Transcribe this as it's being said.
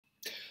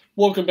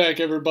Welcome back,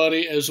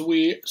 everybody, as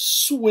we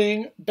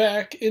swing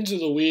back into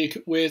the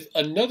week with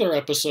another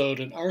episode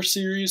in our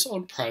series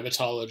on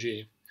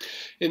primatology.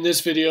 In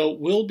this video,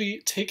 we'll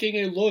be taking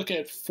a look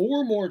at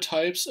 4 more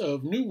types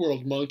of New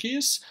World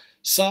monkeys: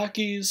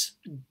 sakis,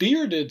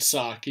 bearded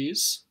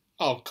sakis,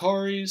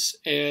 uakaris,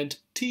 and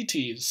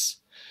titis.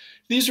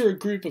 These are a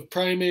group of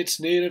primates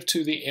native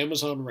to the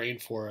Amazon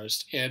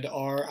rainforest and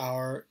are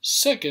our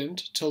second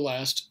to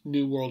last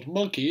New World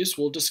monkeys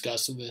we'll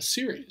discuss in this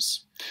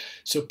series.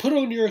 So put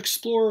on your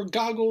explorer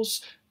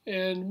goggles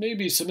and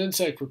maybe some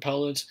insect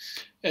repellent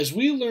as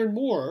we learn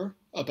more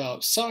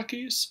about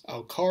sakis,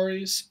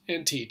 uakaris,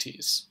 and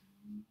titis.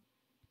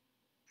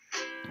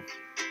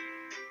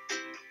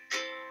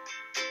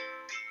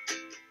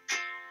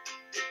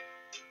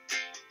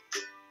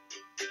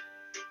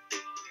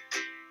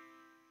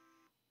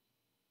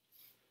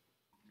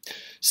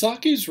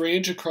 Sakis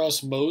range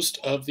across most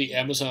of the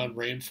Amazon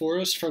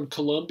rainforest from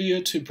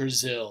Colombia to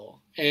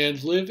Brazil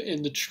and live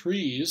in the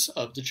trees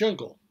of the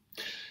jungle.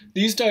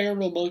 These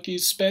diurnal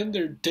monkeys spend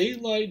their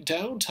daylight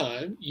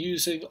downtime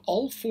using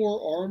all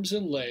 4 arms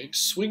and legs,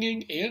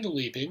 swinging and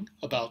leaping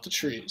about the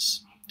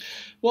trees.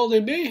 While they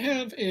may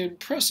have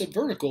impressive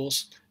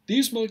verticals,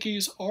 these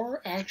monkeys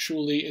are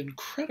actually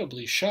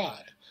incredibly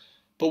shy.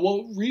 But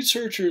what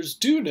researchers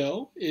do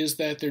know is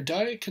that their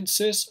diet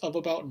consists of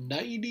about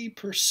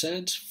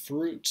 90%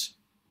 fruit.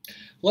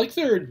 Like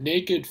their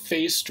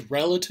naked-faced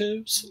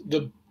relatives,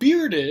 the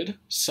bearded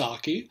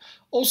saki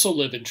also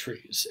live in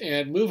trees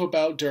and move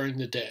about during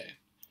the day.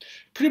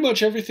 Pretty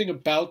much everything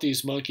about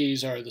these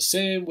monkeys are the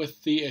same,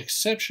 with the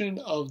exception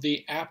of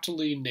the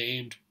aptly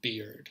named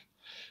beard.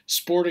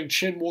 Sporting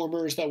chin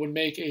warmers that would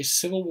make a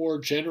Civil War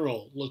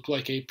general look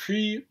like a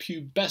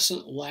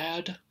prepubescent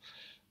lad.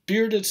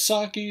 Bearded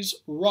sakis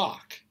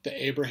rock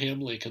the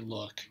Abraham Lincoln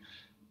look,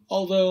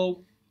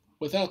 although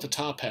without the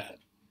top hat.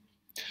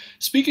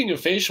 Speaking of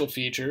facial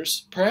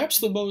features, perhaps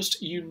the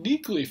most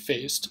uniquely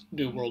faced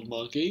New World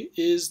monkey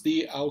is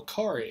the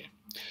uakari.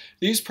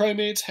 These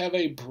primates have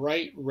a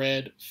bright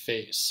red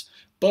face,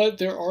 but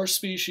there are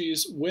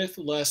species with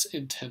less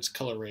intense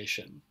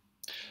coloration.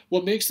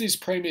 What makes these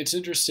primates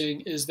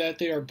interesting is that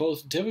they are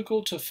both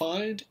difficult to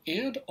find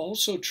and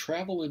also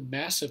travel in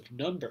massive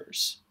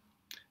numbers.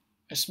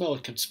 I smell a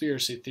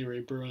conspiracy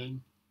theory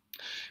brewing.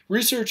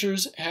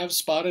 Researchers have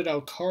spotted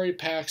uakari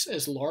packs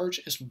as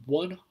large as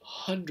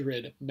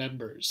 100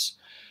 members,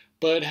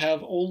 but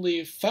have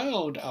only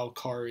found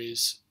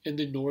uakaris in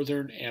the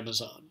northern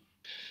Amazon.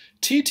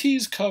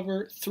 TTs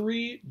cover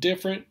 3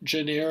 different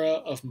genera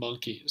of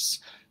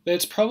monkeys.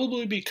 That's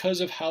probably because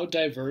of how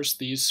diverse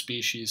these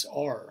species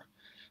are.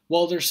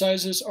 While their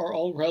sizes are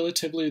all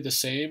relatively the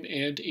same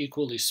and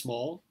equally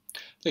small,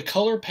 the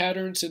color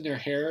patterns in their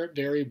hair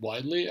vary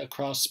widely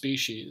across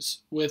species,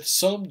 with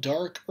some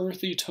dark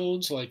earthy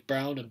tones like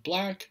brown and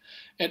black,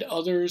 and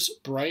others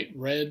bright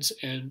reds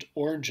and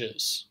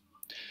oranges.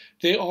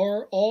 They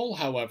are all,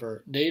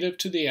 however, native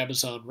to the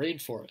Amazon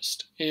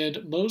rainforest,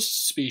 and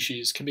most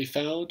species can be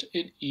found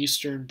in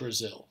eastern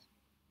Brazil.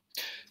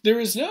 There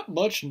is not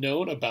much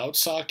known about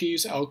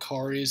sakis,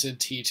 uakaris, and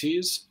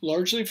titis,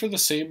 largely for the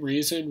same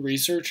reason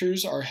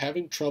researchers are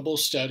having trouble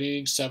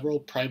studying several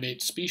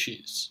primate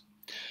species.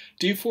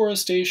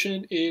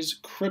 Deforestation is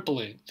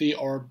crippling the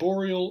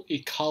arboreal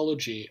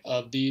ecology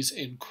of these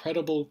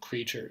incredible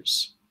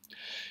creatures.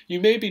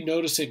 You may be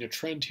noticing a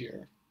trend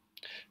here.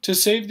 To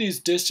save these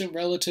distant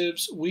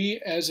relatives, we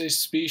as a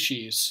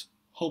species,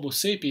 Homo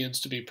sapiens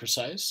to be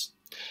precise,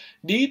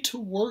 need to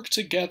work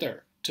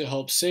together to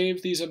help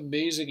save these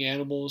amazing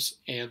animals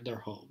and their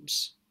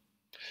homes.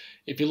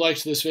 If you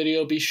liked this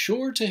video, be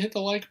sure to hit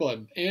the like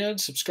button and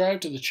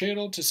subscribe to the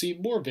channel to see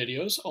more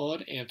videos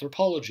on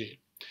anthropology.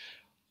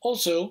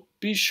 Also,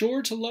 be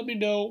sure to let me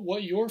know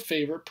what your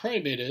favorite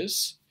primate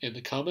is in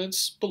the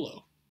comments below.